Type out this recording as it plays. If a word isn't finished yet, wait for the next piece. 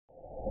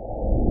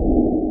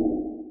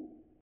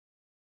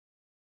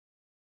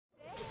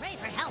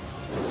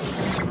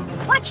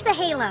Watch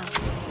the halo.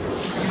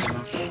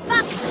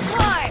 Fuck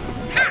dwarf!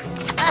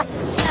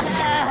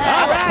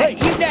 Alright,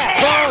 you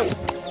next!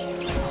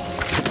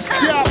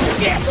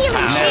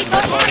 Healing sheet.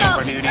 Reporting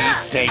for duty.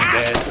 Take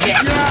this.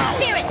 Spirit, Pow.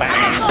 Healing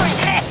Reporting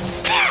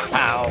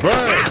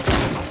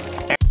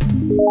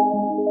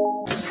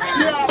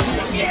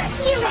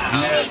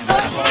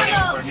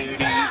sheet. for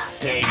duty.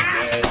 Take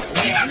this.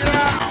 Spirit,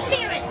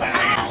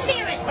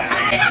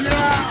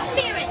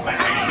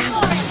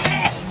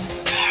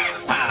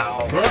 Pow.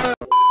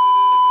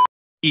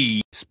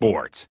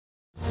 Sports.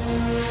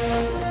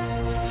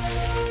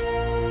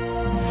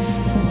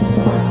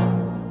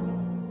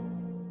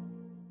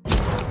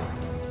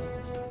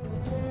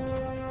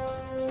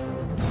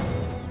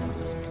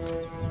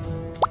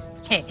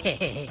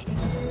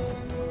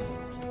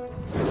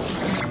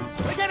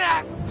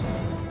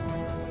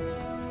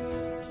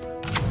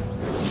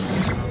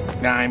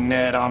 I'm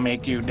Ned, I'll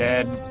make you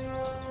dead.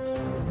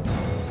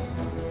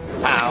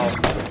 Pow.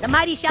 The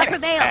mighty shall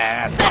prevail.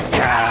 Ass.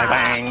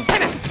 Bang.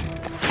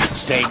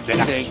 Take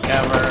this. Take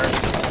cover.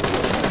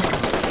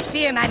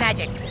 Fear my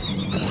magic.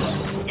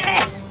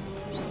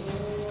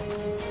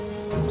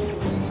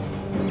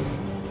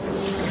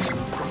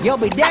 You'll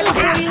be dead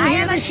before you I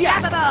hear am the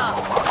shot!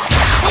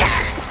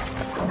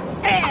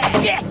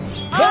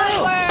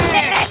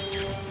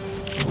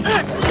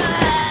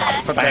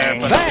 Prepare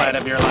for the fight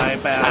of your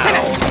life. Pow.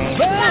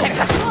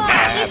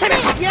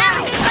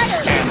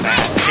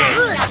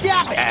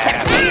 Stop it!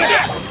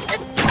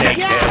 Take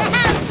this.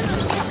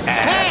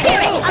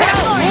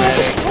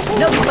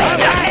 No way.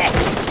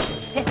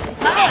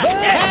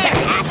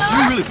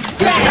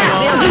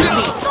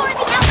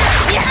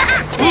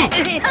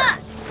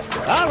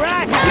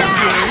 Alright!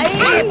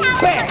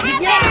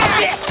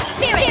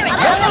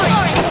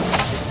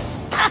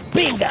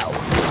 Bingo!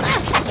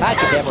 I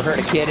could never hurt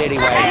a kid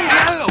anyway.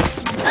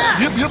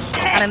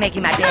 I'm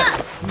making my bed.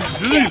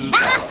 I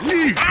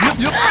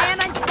am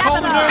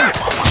unstoppable.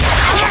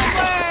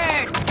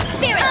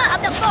 Spirit of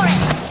the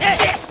forest.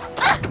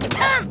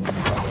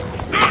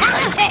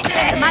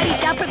 The mighty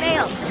shall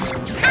prevail.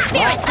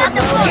 Spirit of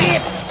the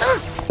forest.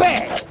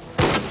 Bang!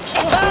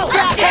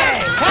 Stop it!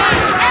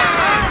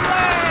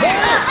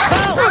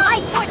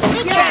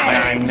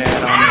 I'm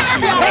Ned, I'll make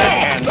you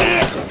dead.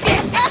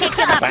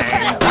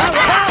 Bang.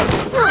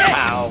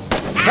 Pow.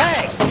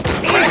 Bang!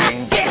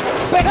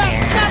 Bang.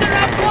 Another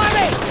up for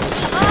me!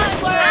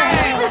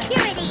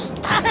 Security.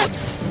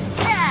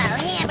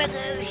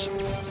 Hamburgers.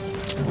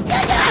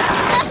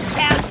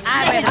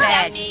 I'm with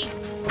that. This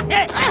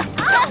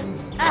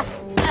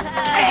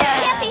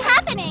can't be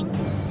happening.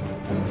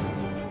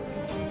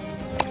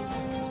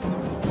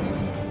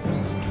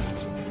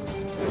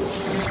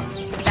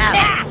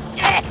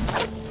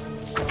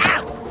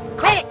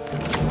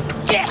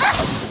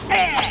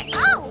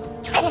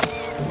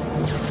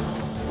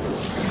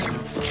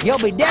 You'll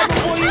be dead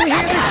before you hear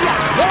the shot!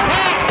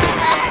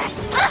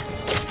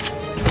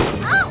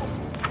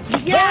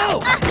 Go!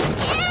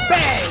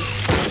 Bang!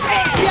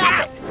 Stop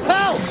it!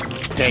 Oh!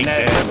 Take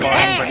this.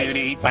 Reporting for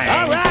duty. Bang.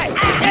 Alright!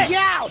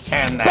 Out!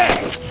 And that.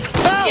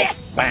 Oh!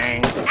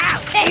 Bang. Pow.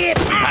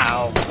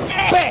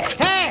 Bang!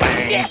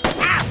 Bang.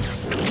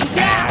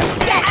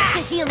 That's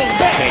the healing.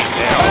 Take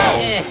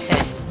this.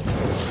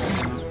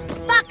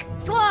 Fuck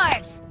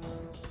dwarves.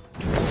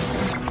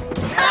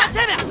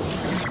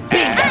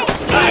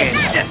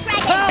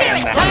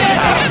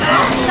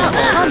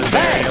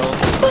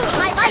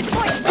 My life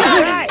force.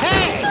 Alright!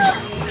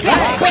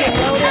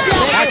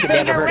 I could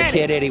never hurt a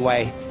kid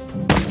anyway.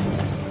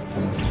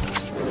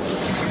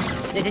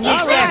 There's a new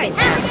spirit.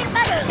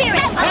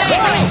 Spirit of the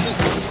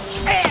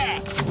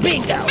forest.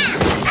 Bingo!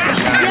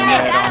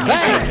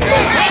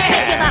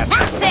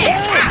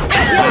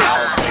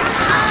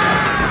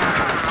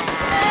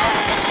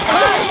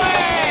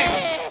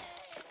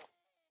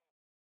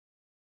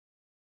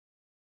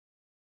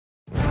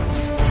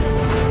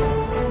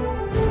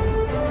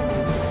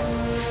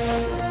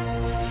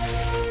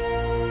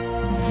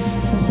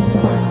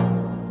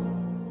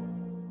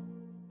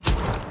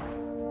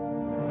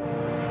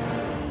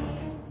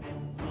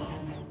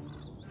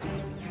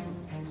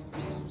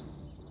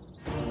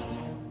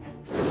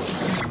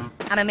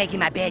 I'm making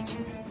my bitch.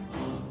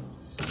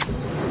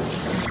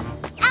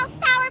 Elf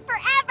power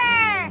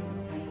forever!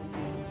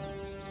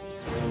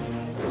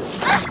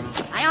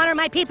 I honor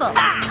my people.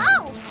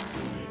 Oh!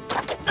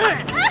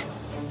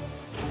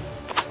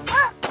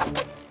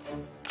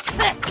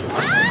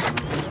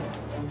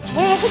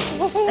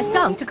 A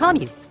song to calm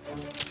you.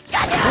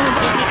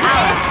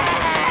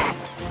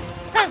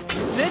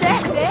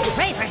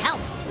 Pray for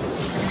help.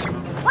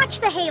 Watch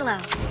the halo.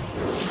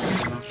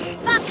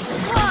 Fuck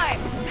dwarf.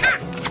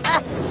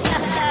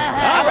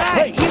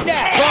 Alright, you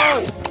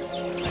next!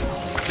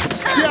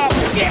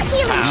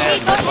 Healing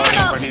sheet.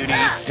 Reporting for duty.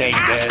 Take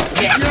this.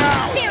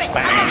 Spirit of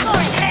the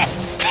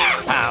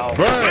forest. Pow.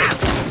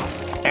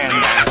 And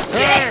that.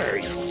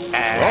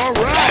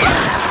 Alright!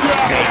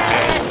 Take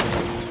this.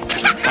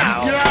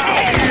 Pow.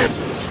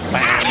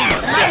 Bang.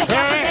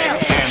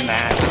 And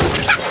that.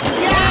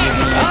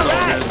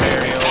 Alright!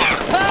 Burial.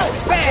 Oh,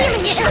 bang!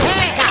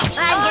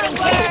 I'm getting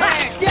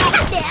hit.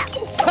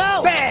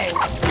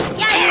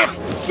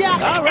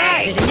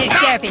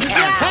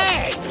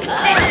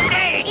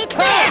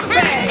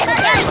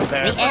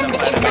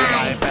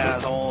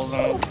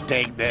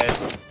 Take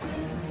this.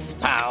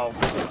 Pow.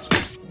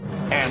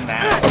 And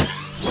that.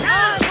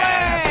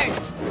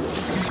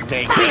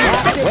 Take this.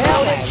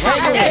 Well,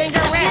 finger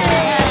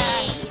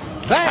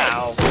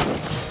Pow.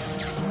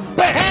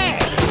 Bang.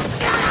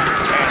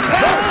 And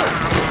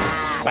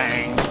that.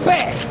 Bang.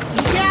 Bang.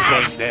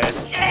 Take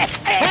this.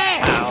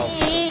 Pow.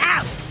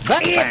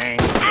 Bang. And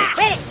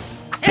Bang.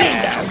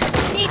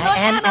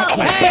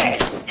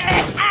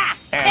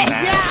 And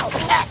that.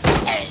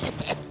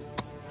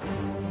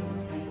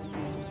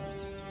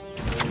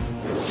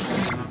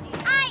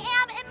 I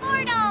am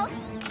immortal!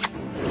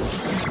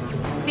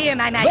 fear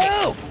my magic.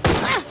 Boom.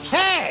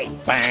 Hey.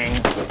 Bang.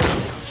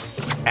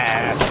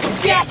 And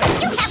Stop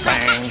it.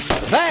 bang.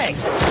 Bang.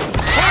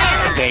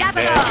 Take Stop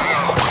it this.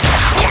 all.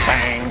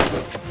 Bang.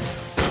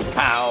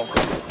 Pow.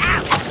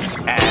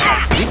 And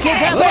You can't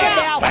have that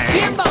now. Bang.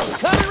 Jimbo,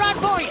 coming right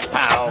for you.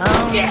 pow.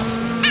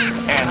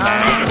 And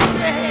bang.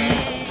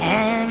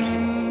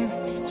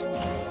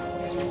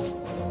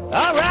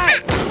 All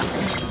right.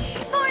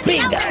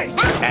 Bingo.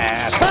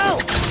 And Boom.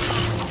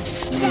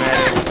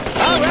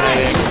 All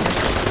right.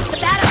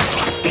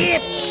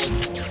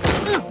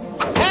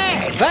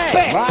 Hey.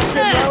 Bang. Locked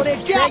and loaded.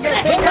 Trigger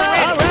finger.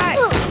 All right.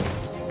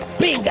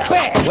 Bingo.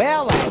 Bang.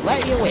 Well, I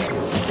let you in.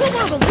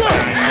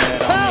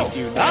 Oh.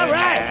 All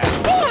right.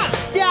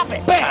 Stop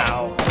it. Bang.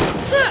 pow.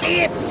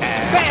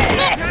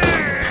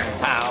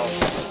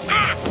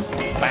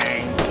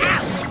 Bang.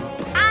 Pow.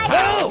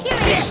 Bang. Boom.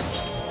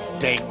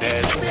 Take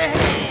this.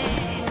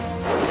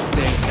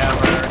 Take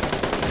cover.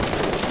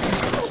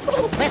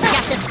 Swift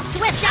justice!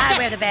 Swift I justice!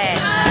 wear the badge.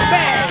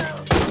 Bang.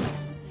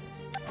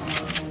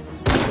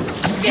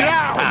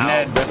 Pow.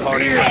 Ned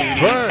reporting for duty.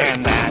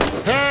 And that.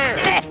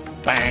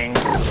 Bang.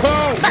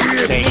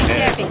 Take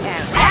this. Therapy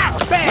town.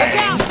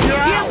 Bang.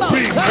 Jimbo,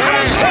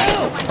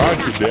 I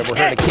could never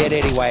hurt a kid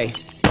anyway.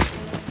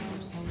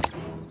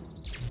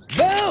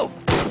 Boom.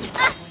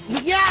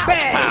 Yeah.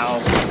 Bang. Pow.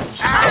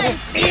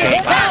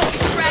 Take Pow.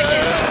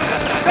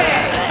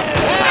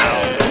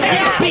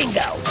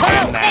 Bingo.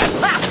 And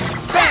that.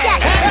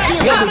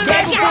 You'll be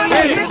dead before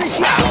you hear the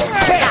show.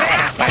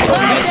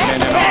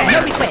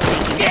 You'll be quick.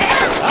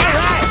 All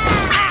right.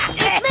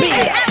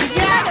 Bingo.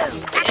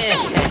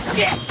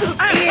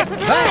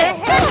 Bang.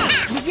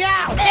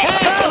 Yeah.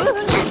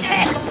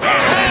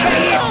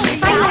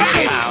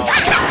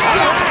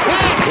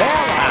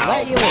 Well, I'll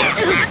let you in.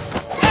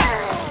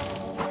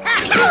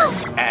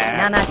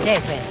 Namaste,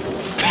 friend.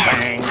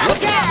 Bang.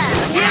 Look out.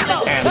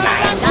 And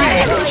that. The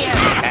mighty shall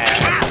prevail.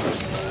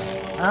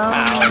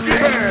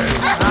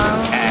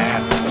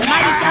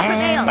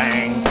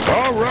 Bang.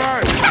 All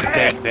right.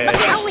 Take this.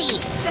 Owie!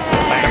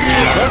 Bang.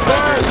 The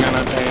fire's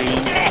gonna pay.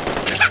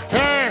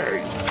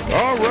 Hey.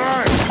 All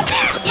right.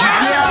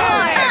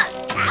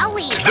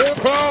 Owie! Hip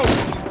ho.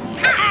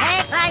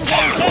 I'm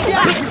getting hit!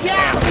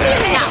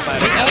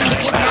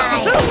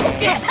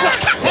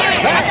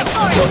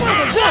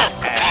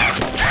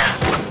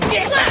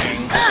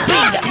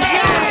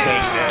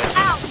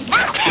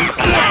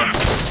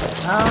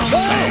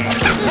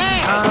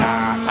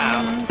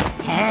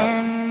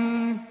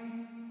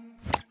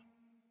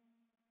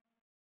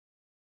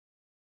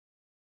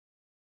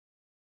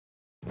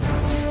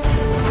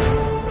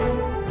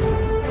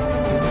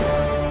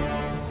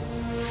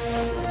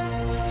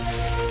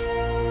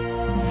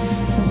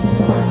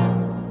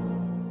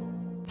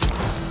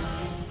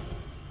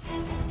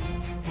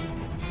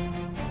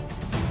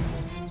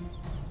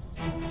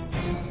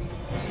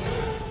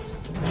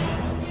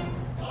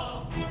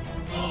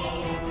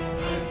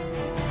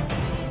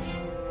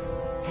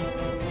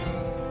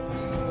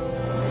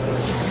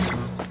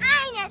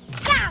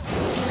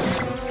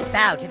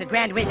 Bow to the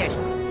Grand Wizard.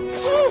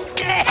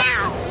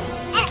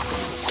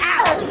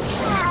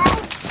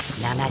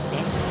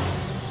 Namaste.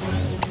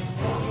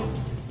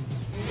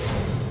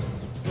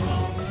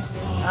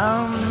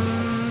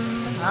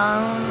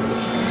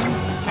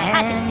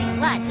 Hutchinson,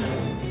 blood.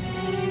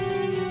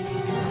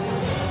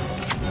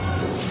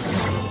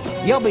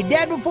 You'll be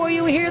dead before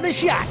you hear the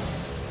shot.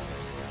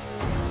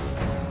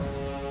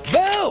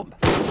 Boom.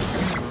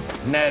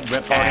 Ned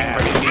reporting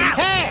for duty.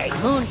 Hey.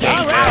 Moon All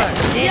King. right.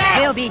 This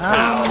will be true.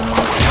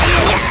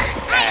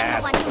 I'm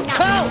the one who knows.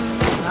 Boom.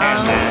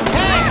 And that.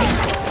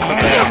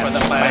 Prepare for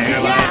the fight of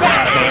your life.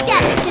 Take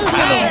this.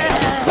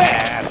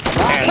 Bad.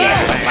 And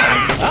that.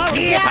 Bang.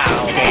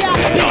 Pow. Take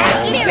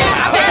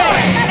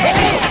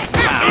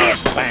this.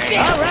 Bang.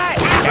 All right.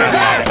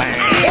 Bang.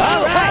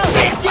 All right.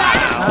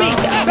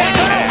 Bingo.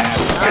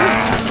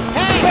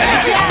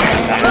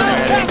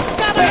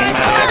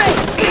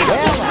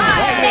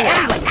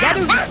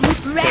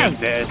 Take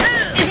this.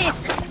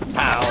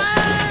 Pow.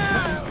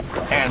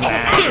 And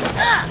that.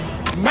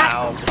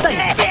 Pow.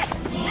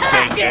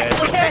 Take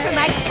this.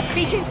 My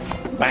creatures.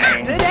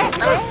 Bang.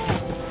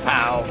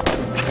 Pow.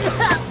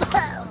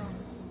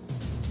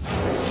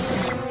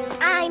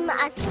 I'm a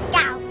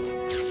scout.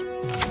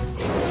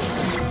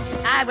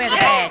 I wear the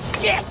badge.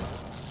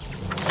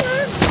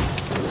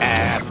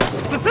 Ass.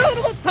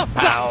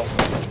 Pow.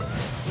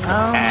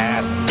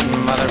 Ass.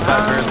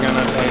 Motherfucker's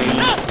gonna pay.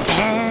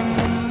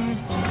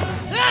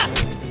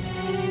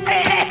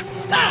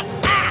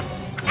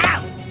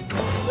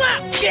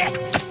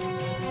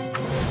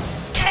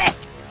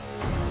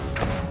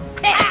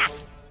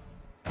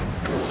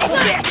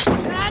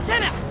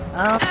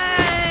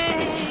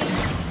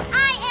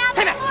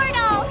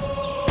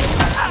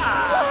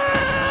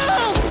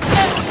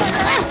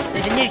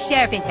 New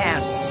sheriff in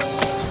town.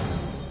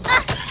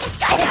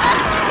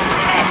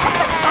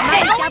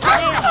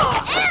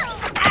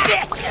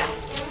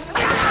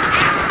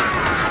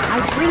 I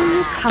bring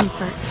you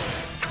comfort.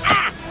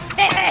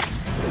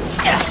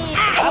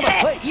 I'm gonna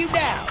put you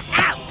down.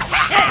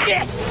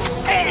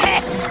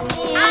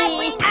 I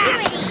bring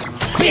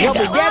purity. You'll be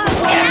dead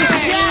before you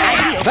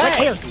die.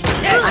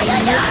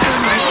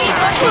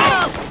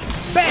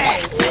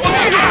 Bang!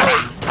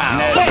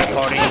 Bang!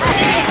 Cody.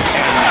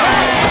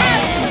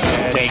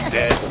 Take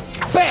this.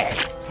 Bang!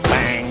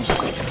 Bang.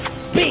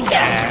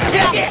 Bingo!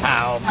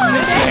 Pow.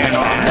 And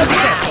on.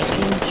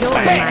 Enjoy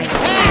my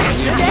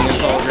Indian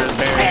soldiers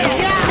buried.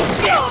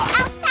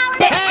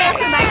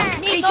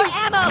 Need more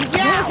ammo!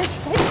 Go!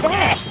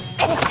 Bang!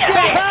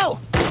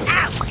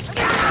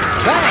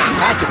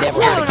 I could never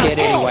hurt a kid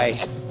anyway.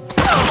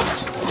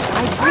 I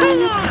bring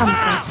you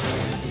comfort.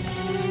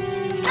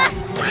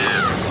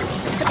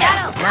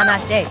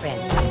 Namaste,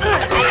 friend.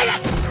 It's me.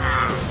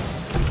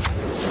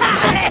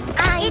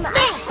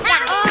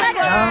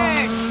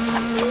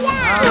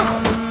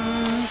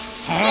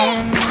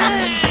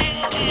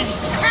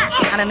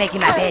 I'm gonna make you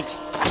my bitch.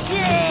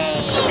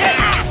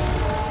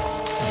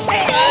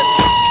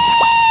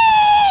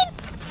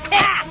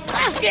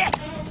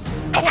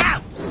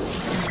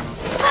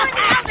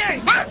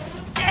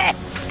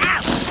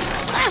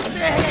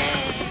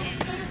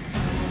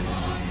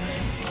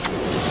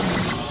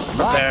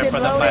 Prepare for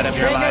the fight of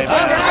your life.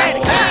 All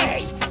right,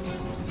 hey!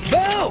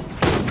 Boom!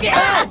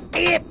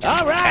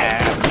 All right!